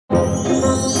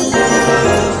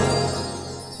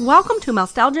Welcome to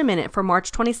Mousetalgia Minute for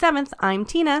March 27th. I'm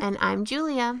Tina. And I'm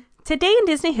Julia. Today in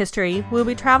Disney history, we'll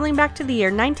be traveling back to the year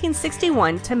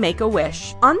 1961 to make a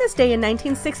wish. On this day in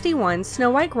 1961,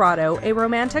 Snow White Grotto, a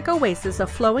romantic oasis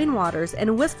of flowing waters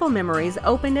and wistful memories,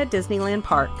 opened at Disneyland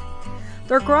Park.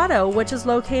 Their grotto, which is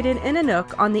located in a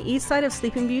nook on the east side of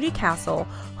Sleeping Beauty Castle,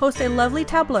 hosts a lovely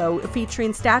tableau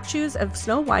featuring statues of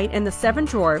Snow White and the Seven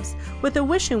Dwarfs, with a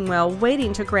wishing well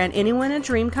waiting to grant anyone a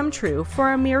dream come true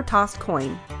for a mere tossed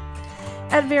coin.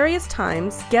 At various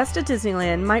times, guests at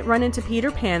Disneyland might run into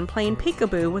Peter Pan playing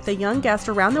peekaboo with a young guest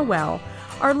around the well,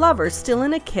 or lovers still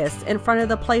in a kiss in front of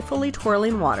the playfully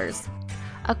twirling waters.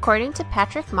 According to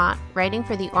Patrick Mott, writing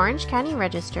for the Orange County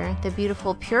Register, the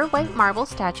beautiful pure white marble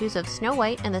statues of Snow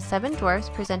White and the Seven Dwarfs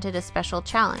presented a special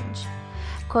challenge.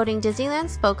 Quoting Disneyland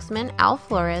spokesman Al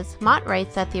Flores, Mott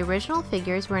writes that the original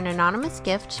figures were an anonymous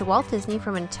gift to Walt Disney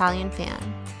from an Italian fan.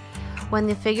 When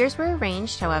the figures were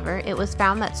arranged, however, it was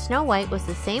found that Snow White was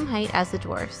the same height as the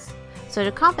dwarfs. So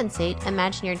to compensate,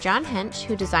 Imagineer John Hench,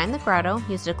 who designed the grotto,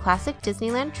 used a classic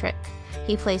Disneyland trick.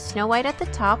 He placed Snow White at the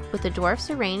top with the dwarfs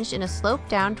arranged in a slope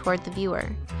down toward the viewer.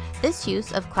 This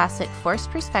use of classic forced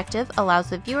perspective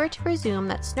allows the viewer to presume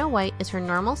that Snow White is her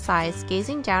normal size,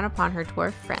 gazing down upon her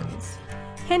dwarf friends.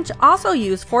 Hench also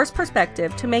used forced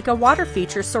perspective to make a water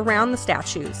feature surround the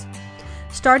statues.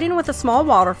 Starting with a small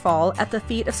waterfall at the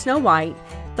feet of Snow White,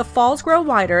 the falls grow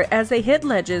wider as they hit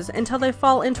ledges until they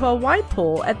fall into a wide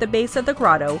pool at the base of the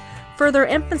grotto, further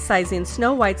emphasizing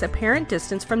Snow White's apparent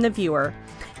distance from the viewer,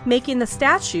 making the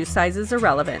statue sizes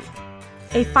irrelevant.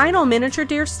 A final miniature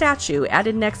deer statue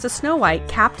added next to Snow White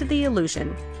capped the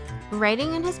illusion.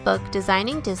 Writing in his book,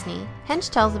 Designing Disney, Hench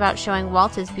tells about showing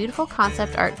Walt his beautiful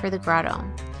concept art for the grotto.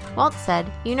 Walt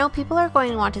said, "You know people are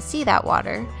going to want to see that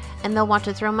water, and they'll want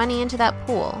to throw money into that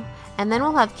pool, and then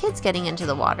we'll have kids getting into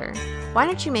the water. Why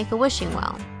don't you make a wishing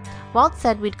well?" Walt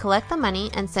said we'd collect the money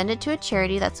and send it to a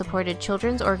charity that supported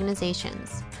children's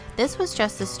organizations. This was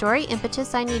just the story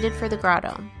impetus I needed for the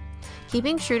grotto.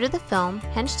 Keeping true to the film,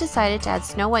 Hench decided to add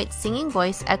Snow White's singing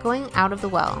voice echoing out of the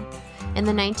well. In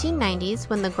the 1990s,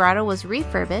 when the grotto was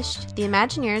refurbished, the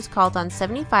Imagineers called on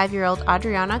 75-year-old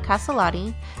Adriana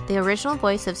Caselotti, the original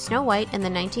voice of Snow White in the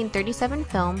 1937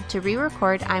 film, to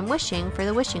re-record I'm Wishing for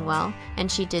the wishing well, and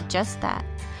she did just that.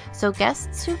 So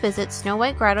guests who visit Snow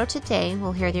White Grotto today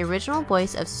will hear the original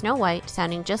voice of Snow White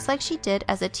sounding just like she did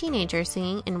as a teenager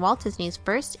singing in Walt Disney's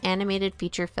first animated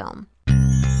feature film.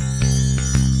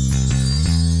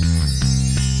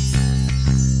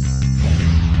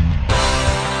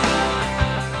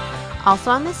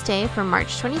 Also on this day, from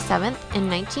March 27th, in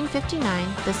 1959,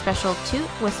 the special Toot,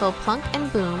 Whistle, Plunk,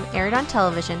 and Boom aired on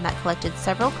television that collected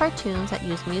several cartoons that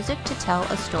used music to tell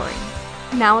a story.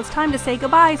 Now it's time to say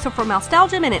goodbye, so for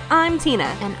Mousetalgia Minute, I'm Tina.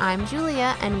 And I'm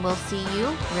Julia, and we'll see you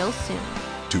real soon.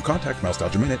 To contact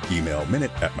Mousetalgia Minute, email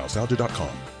minute@mousetalgia.com.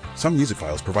 Some music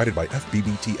files provided by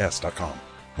fbbts.com.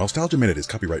 Mousetalgia Minute is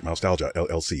copyright Mousetalgia,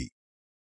 LLC.